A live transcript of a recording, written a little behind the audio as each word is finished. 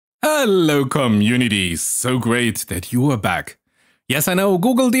Hello community, so great that you are back. Yes, I know,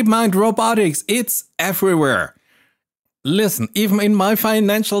 Google DeepMind Robotics, it's everywhere. Listen, even in my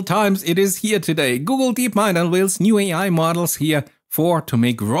financial times, it is here today. Google DeepMind unveils new AI models here to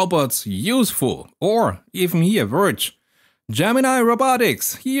make robots useful. Or even here, Verge. Gemini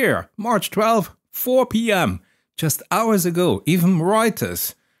Robotics, here, March 12, 4 p.m. Just hours ago, even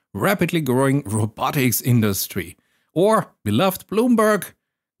Reuters, rapidly growing robotics industry. Or beloved Bloomberg,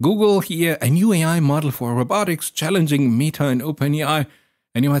 Google here, a new AI model for robotics, challenging Meta and OpenAI.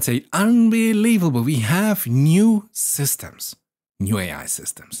 And you might say, unbelievable, we have new systems, new AI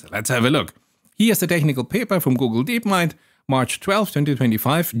systems. Let's have a look. Here's the technical paper from Google DeepMind, March 12,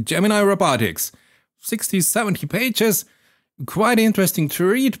 2025, Gemini Robotics. 60, 70 pages, quite interesting to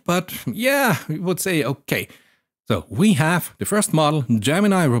read, but yeah, we would say, okay. So we have the first model,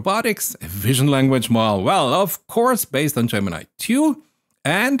 Gemini Robotics, a vision language model. Well, of course, based on Gemini 2.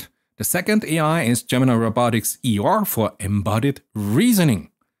 And the second AI is Gemini Robotics ER for embodied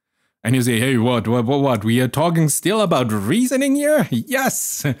reasoning. And you say, hey, what? We are talking still about reasoning here?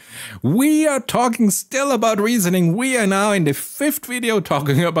 Yes, we are talking still about reasoning. We are now in the 5th video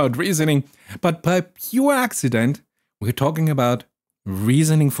talking about reasoning. But by pure accident, we're talking about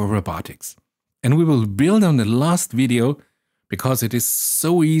reasoning for robotics. And we will build on the last video because it is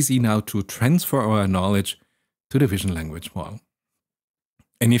so easy now to transfer our knowledge to the vision language model.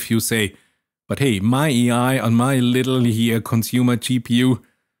 And if you say, but hey, my AI on my little here consumer GPU,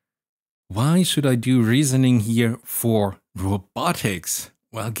 why should I do reasoning here for robotics?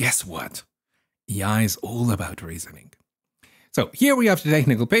 Well, guess what? AI is all about reasoning. So here we have the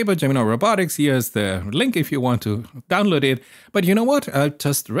technical paper, Gemini Robotics. Here's the link if you want to download it. But you know what? I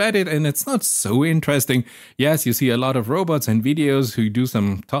just read it and it's not so interesting. Yes, you see a lot of robots and videos who do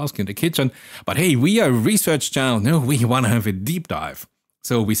some task in the kitchen. But hey, we are a research channel. No, we want to have a deep dive.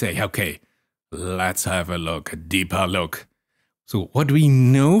 So we say, okay, let's have a look, a deeper look. So what we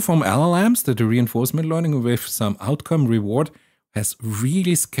know from LLMs, that the reinforcement learning with some outcome reward has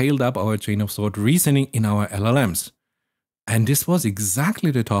really scaled up our chain of thought reasoning in our LLMs. And this was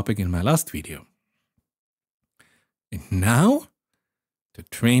exactly the topic in my last video. And now, the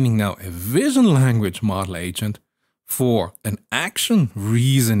training now a vision language model agent for an action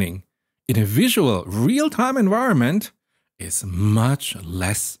reasoning in a visual real-time environment is much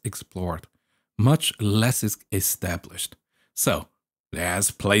less explored, much less established. So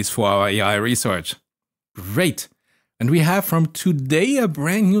there's place for our AI research. Great. And we have from today a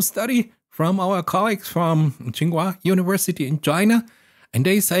brand new study from our colleagues from Tsinghua University in China. And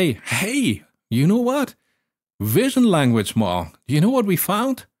they say, hey, you know what? Vision language model. Do you know what we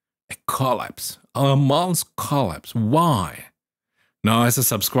found? A collapse. Our models collapse. Why? Now, as a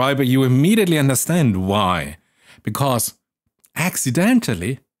subscriber, you immediately understand why. Because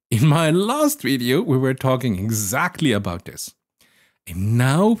accidentally, in my last video, we were talking exactly about this. And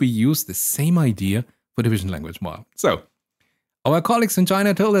now we use the same idea for the vision language model. So, our colleagues in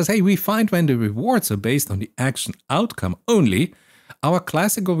China told us, hey, we find when the rewards are based on the action outcome only, our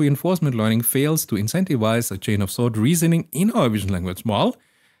classical reinforcement learning fails to incentivize a chain of thought reasoning in our vision language model,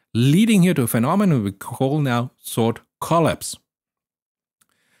 leading here to a phenomenon we call now thought collapse.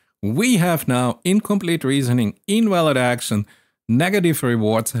 We have now incomplete reasoning, invalid action, negative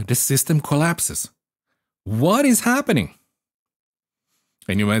rewards, the system collapses. What is happening?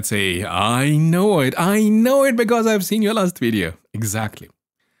 And you might say, I know it because I've seen your last video. Exactly.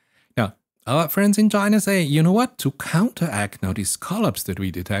 Now, our friends in China say, you know what? To counteract now this collapse that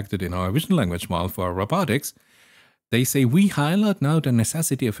we detected in our vision language model for our robotics, they say we highlight now the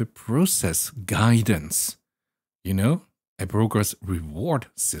necessity of a process guidance, you know, a progress reward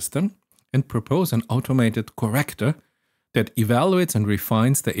system, and propose an automated corrector that evaluates and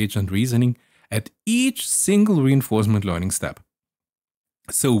refines the agent reasoning at each single reinforcement learning step.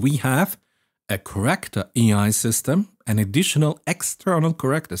 So we have a corrector AI system, an additional external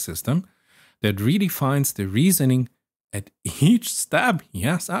corrector system that redefines the reasoning at each step.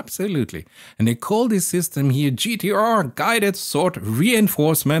 Yes, absolutely. And they call this system here GTR, Guided Thought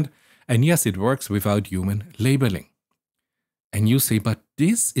Reinforcement. And yes, it works without human labeling. And you say, but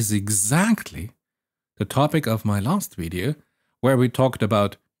this is exactly the topic of my last video, where we talked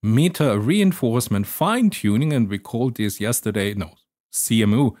about meta reinforcement fine-tuning, and we called this yesterday, no,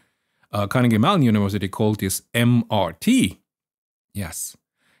 CMU, Carnegie Mellon University called this MRT. Yes,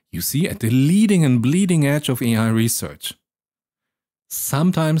 you see, at the leading and bleeding edge of AI research,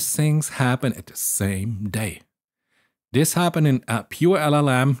 sometimes things happen at the same day. This happened in a pure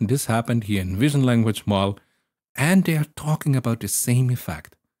LLM, this happened here in vision language model, and they are talking about the same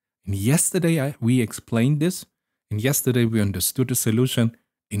effect. And yesterday we explained this, and yesterday we understood the solution,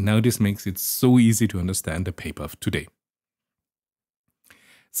 And now this makes it so easy to understand the paper of today.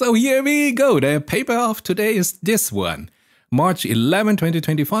 So here we go. The paper of today is this one. March 11,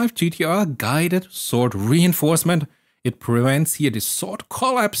 2025, GTR guided sort reinforcement. It prevents here the sort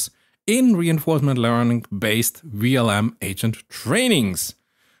collapse in reinforcement learning based VLM agent trainings.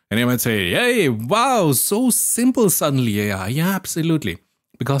 And you might say, hey, wow, so simple suddenly AI. Yeah, absolutely.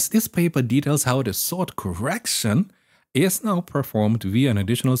 Because this paper details how the sort correction is now performed via an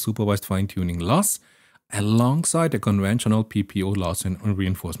additional supervised fine-tuning loss alongside the conventional PPO loss in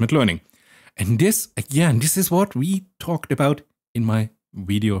reinforcement learning. And this, again, this is what we talked about in my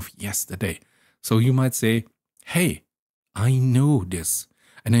video of yesterday. So you might say, hey, I know this,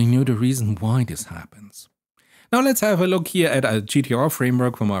 and I know the reason why this happens. Now let's have a look here at a GTR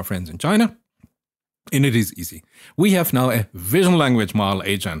framework from our friends in China. And it is easy. We have now a vision language model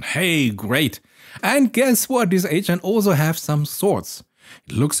agent. Hey, great. And guess what? This agent also has some sorts.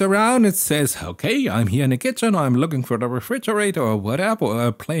 It looks around, it says, okay, I'm here in the kitchen, I'm looking for the refrigerator or whatever,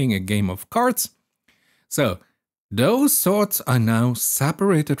 or playing a game of cards. So those sorts are now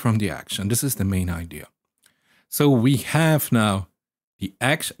separated from the action. This is the main idea. So we have now the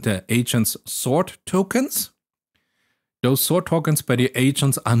agent's sort tokens. Those sort tokens by the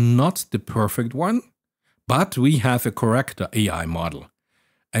agents are not the perfect one, but we have a corrector AI model.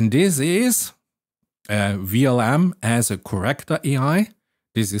 And this is a VLM as a corrector AI.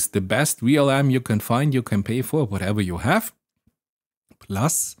 This is the best VLM you can find, you can pay for, whatever you have.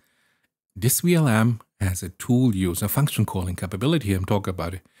 Plus, this VLM has a tool use, a function calling capability. I'm talking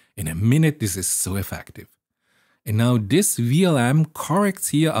about it in a minute. This is so effective. And now this VLM corrects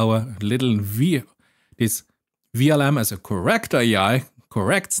here our little this VLM as a corrector AI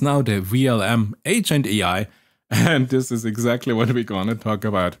corrects now the VLM agent AI. And this is exactly what we're going to talk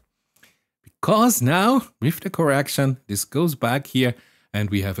about. Because now, with the correction, this goes back here and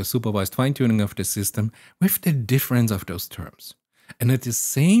we have a supervised fine-tuning of the system with the difference of those terms. And at the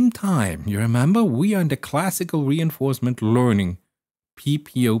same time, you remember, we are in the classical reinforcement learning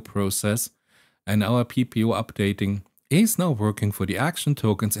PPO process, and our PPO updating is now working for the action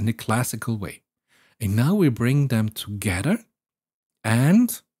tokens in the classical way. And now we bring them together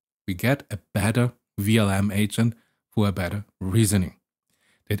and we get a better VLM agent for a better reasoning.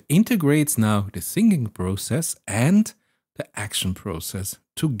 It integrates now the thinking process and the action process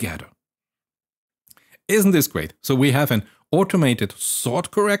together. Isn't this great? So we have an automated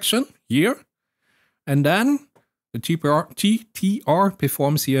sort correction here, and then the GTR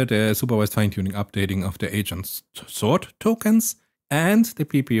performs here the supervised fine-tuning updating of the agent's sort tokens and the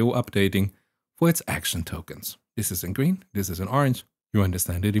PPO updating for its action tokens. This is in green, this is in orange. You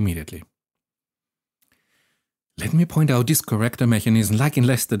understand it immediately. Let me point out this corrector mechanism, like in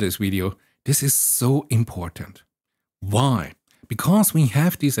yesterday's video. This is so important. Why? Because we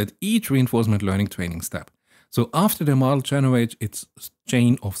have this at each reinforcement learning training step. So after the model generates its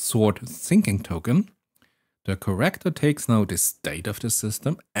chain of sort thinking token, the corrector takes now the state of the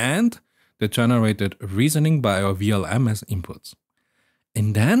system and the generated reasoning by our VLM as inputs.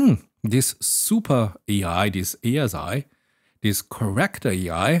 And then this super AI, this ASI, this corrector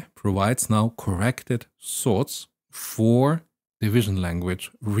AI provides now corrected sorts for the vision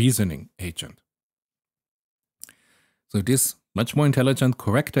language reasoning agent. So this much more intelligent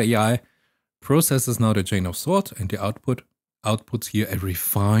corrector AI processes now the chain of sort, and the outputs here a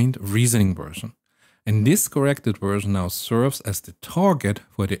refined reasoning version. And this corrected version now serves as the target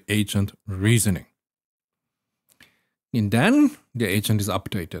for the agent reasoning. And then the agent is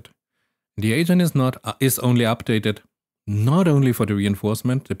updated. The agent is only updated not only for the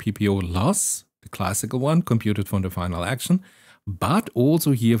reinforcement, the PPO loss, the classical one computed from the final action, but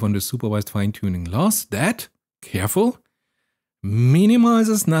also here from the supervised fine-tuning loss that, careful,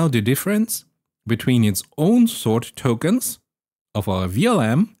 minimizes now the difference between its own sort tokens of our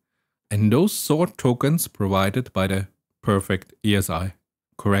VLM and those sort tokens provided by the perfect ASI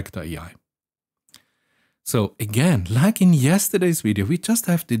corrector AI. So again, like in yesterday's video, we just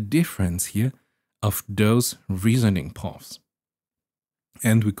have the difference here of those reasoning paths.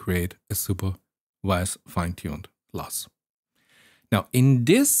 And we create a supervised fine-tuned loss. Now, in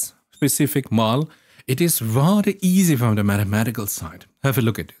this specific model, it is rather easy from the mathematical side. Have a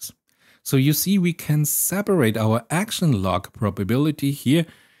look at this. So you see we can separate our action log probability here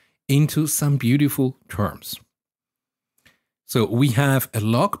into some beautiful terms. So we have a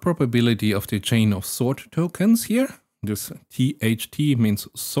log probability of the chain of sort tokens here. This THT means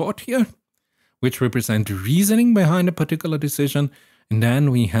sort here, which represent reasoning behind a particular decision. And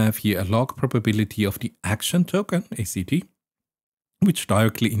then we have here a log probability of the action token, ACT, which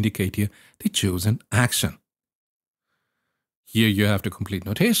directly indicate here the chosen action. Here you have the complete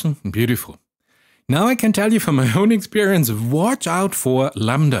notation. Beautiful. Now I can tell you from my own experience, watch out for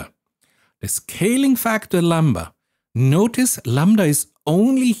lambda. The scaling factor lambda. Notice lambda is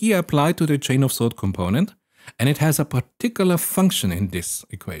only here applied to the chain of thought component, and it has a particular function in this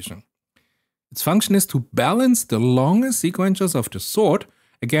equation. Its function is to balance the longer sequences of the sort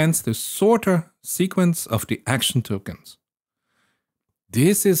against the shorter sequence of the action tokens.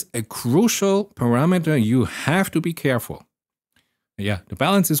 This is a crucial parameter. You have to be careful. Yeah, the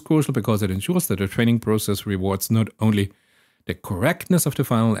balance is crucial because it ensures that the training process rewards not only the correctness of the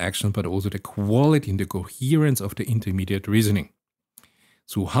final action, but also the quality and the coherence of the intermediate reasoning.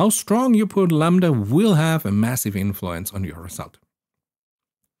 So how strong you put lambda will have a massive influence on your result.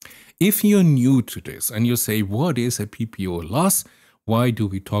 If you're new to this and you say, what is a PPO loss? Why do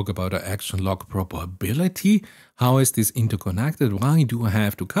we talk about an action log probability? How is this interconnected? Why do I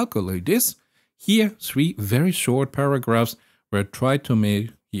have to calculate this? Here, 3 very short paragraphs where I tried to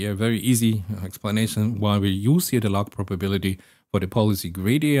make here a very easy explanation why we use here the log probability for the policy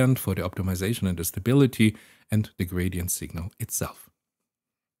gradient, for the optimization and the stability, and the gradient signal itself.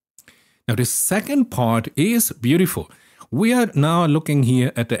 Now the second part is beautiful. We are now looking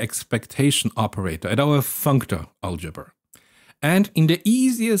here at the expectation operator, at our functor algebra. And in the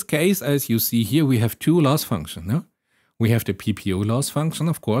easiest case, as you see here, we have 2 loss functions. No? We have the PPO loss function,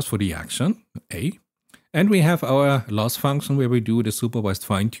 of course, for the action, A. And we have our loss function where we do the supervised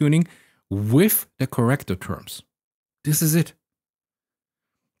fine-tuning with the corrector terms. This is it.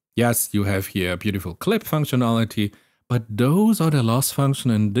 Yes, you have here a beautiful clip functionality, but those are the loss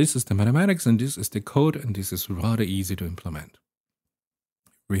function, and this is the mathematics, and this is the code, and this is rather easy to implement.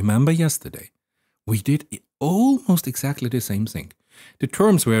 Remember yesterday, we did almost exactly the same thing. The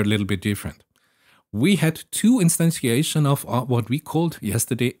terms were a little bit different. We had 2 instantiations of what we called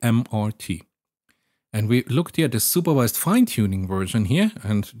yesterday MRT. And we looked here at the supervised fine-tuning version here,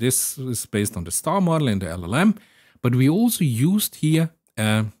 and this is based on the star model in the LLM, but we also used here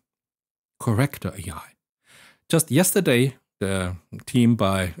a corrector AI. Just yesterday, the team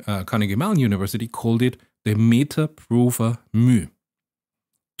by Carnegie Mellon University called it the meta-prover mu.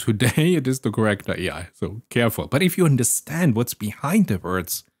 Today it is the corrector AI, so careful. But if you understand what's behind the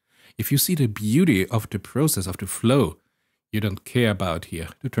words, if you see the beauty of the process, of the flow, you don't care about here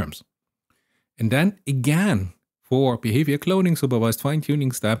the terms. And then again, for behavior cloning supervised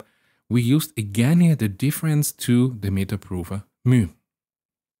fine-tuning step, we used again here the difference to the meta-prover mu.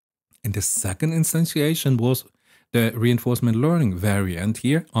 And the second instantiation was the reinforcement learning variant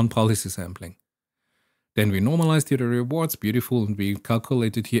here on policy sampling. Then we normalized here the rewards, beautiful, and we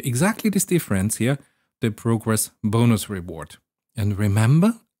calculated here exactly this difference here, the progress bonus reward. And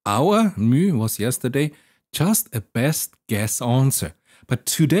remember, our mu was yesterday just a best guess answer. But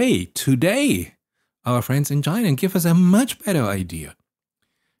today, our friends in China give us a much better idea.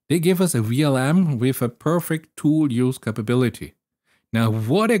 They give us a VLM with a perfect tool use capability. Now,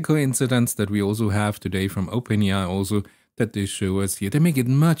 what a coincidence that we also have today from OpenAI also that they show us here. They make it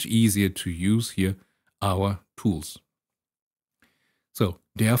much easier to use here our tools. So,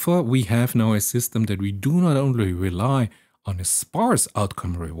 therefore, we have now a system that we do not only rely on a sparse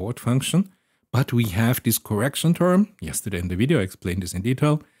outcome reward function, but we have this correction term, yesterday in the video I explained this in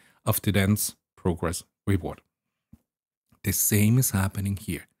detail, of the dense progress reward. The same is happening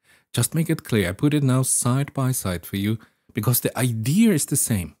here. Just make it clear, I put it now side by side for you, because the idea is the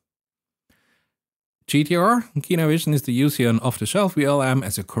same. GTR, Kina Vision, is the use here an off-the-shelf VLM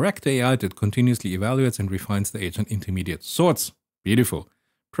as a correct AI that continuously evaluates and refines the agent intermediate sorts. Beautiful.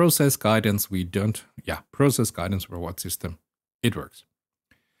 Process guidance, process guidance reward system. It works.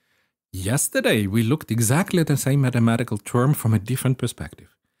 Yesterday, we looked exactly at the same mathematical term from a different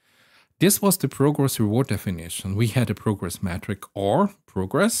perspective. This was the progress reward definition. We had a progress metric or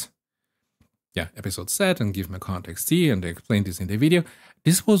progress. Episode set and give me context C, and I explained this in the video.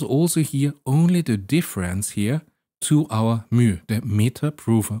 This was also here only the difference here to our mu, the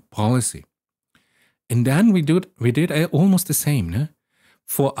meta-prover policy. And then we did almost the same. No?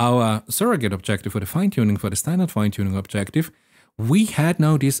 For our surrogate objective, for the fine-tuning, for the standard fine-tuning objective, we had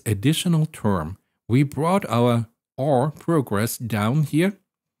now this additional term. We brought our R progress down here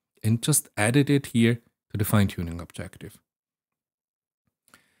and just added it here to the fine-tuning objective.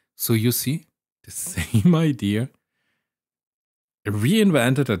 So you see, the same idea,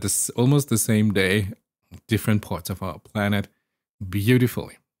 reinvented at almost the same day, different parts of our planet,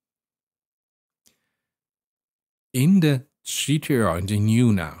 beautifully. In the GTR, in the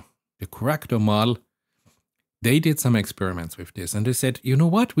new now, the corrector model, they did some experiments with this, and they said, you know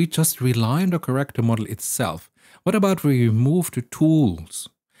what, we just rely on the corrector model itself. What about we remove the tools?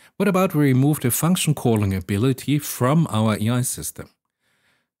 What about we remove the function calling ability from our AI system?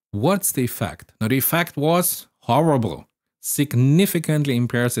 What's the effect? Now, the effect was horrible. Significantly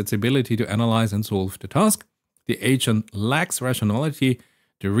impairs its ability to analyze and solve the task. The agent lacks rationality.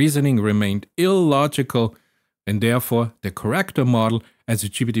 The reasoning remained illogical, and therefore the corrector model as a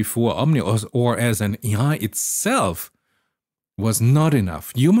GPT-4 Omni or as an AI itself was not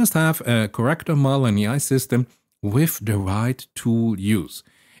enough. You must have a corrector model and AI system with the right tool use.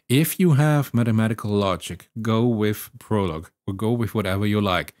 If you have mathematical logic, go with Prolog or go with whatever you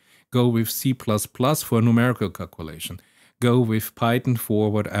like. Go with C++ for numerical calculation. Go with Python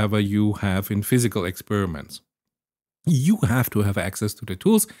for whatever you have in physical experiments. You have to have access to the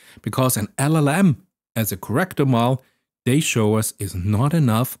tools because an LLM as a corrector model, they show us, is not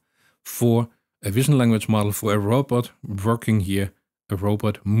enough for a vision language model for a robot working here, a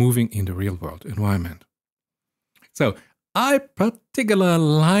robot moving in the real world environment. So I particularly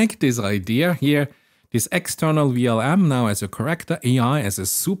like this idea here, this external VLM now as a corrector AI, as a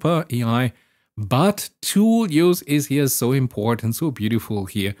super AI, but tool use is here so important, so beautiful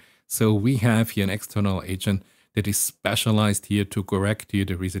here. So we have here an external agent that is specialized here to correct here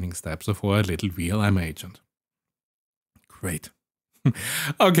the reasoning steps of our little VLM agent. Great.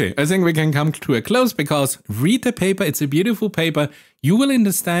 Okay, I think we can come to a close because read the paper. It's a beautiful paper. You will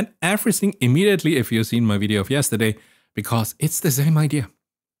understand everything immediately if you've seen my video of yesterday because it's the same idea.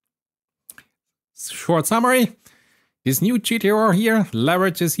 Short summary. This new GTR here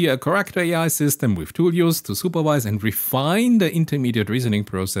leverages here a corrector AI system with tool use to supervise and refine the intermediate reasoning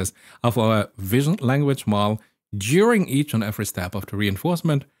process of our vision language model during each and every step of the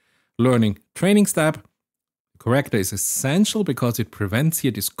reinforcement learning training step. Corrector is essential because it prevents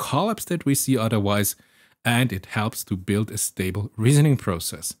here this collapse that we see otherwise, and it helps to build a stable reasoning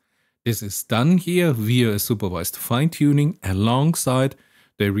process. This is done here via a supervised fine-tuning alongside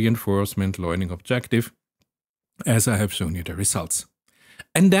the reinforcement learning objective, as I have shown you the results.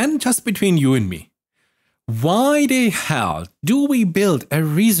 And then just between you and me, why the hell do we build a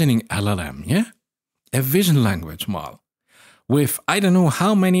reasoning LLM, yeah? A vision language model with I don't know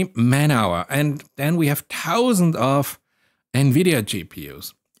how many man-hour, and then we have thousands of NVIDIA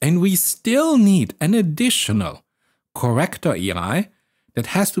GPUs, and we still need an additional corrector AI that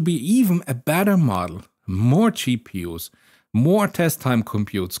has to be even a better model, more GPUs, more test time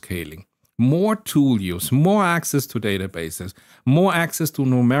compute scaling, more tool use, more access to databases, more access to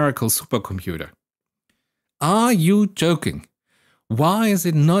numerical supercomputer. Are you joking? Why is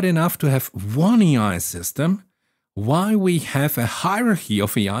it not enough to have one AI system? Why we have a hierarchy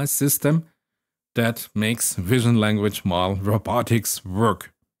of AI system that makes vision language model robotics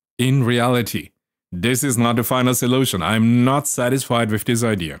work? In reality, this is not the final solution. I'm not satisfied with this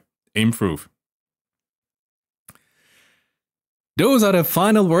idea. Improve. Those are the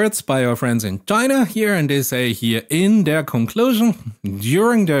final words by our friends in China here, and they say here in their conclusion,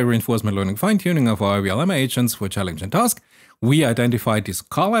 during the reinforcement learning fine-tuning of our VLM agents for challenge and task, we identified this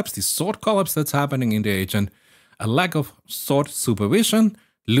collapse, this thought collapse that's happening in the agent, a lack of thought supervision,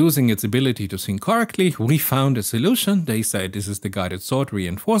 losing its ability to think correctly. We found a solution. They say this is the guided thought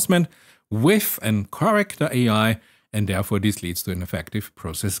reinforcement with a corrector AI, and therefore this leads to an effective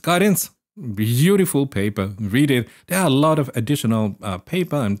process guidance. Beautiful paper, read it. There are a lot of additional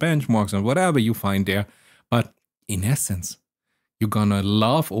paper and benchmarks and whatever you find there, but in essence, you're gonna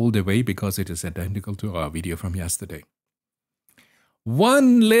laugh all the way because it is identical to our video from yesterday.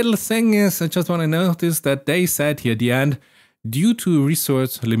 One little thing is, I just want to notice that they said here at the end, due to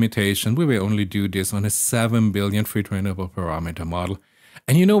resource limitation, we will only do this on a 7 billion free trainable parameter model.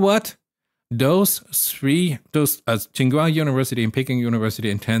 And you know what? Those Tsinghua University and Peking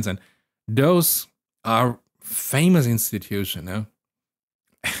University and Tencent, those are famous institutions, no?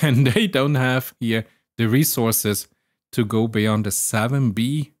 And they don't have here the resources to go beyond the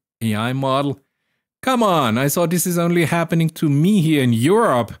 7B AI model. Come on, I thought this is only happening to me here in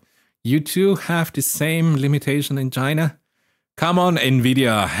Europe. You too have the same limitation in China? Come on,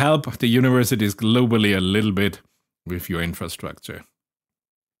 NVIDIA, help the universities globally a little bit with your infrastructure.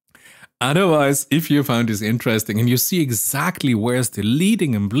 Otherwise, if you found this interesting and you see exactly where's the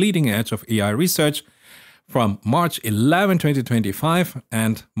leading and bleeding edge of AI research from March 11, 2025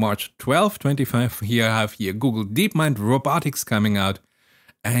 and March 12, 2025, here I have here Google DeepMind Robotics coming out,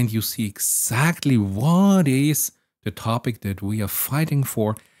 and you see exactly what is the topic that we are fighting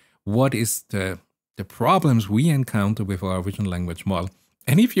for, what is the problems we encounter with our vision language model.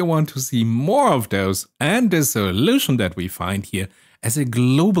 And if you want to see more of those and the solution that we find here as a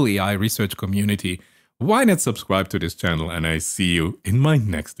global AI research community, why not subscribe to this channel, and I see you in my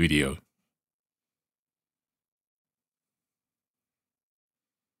next video.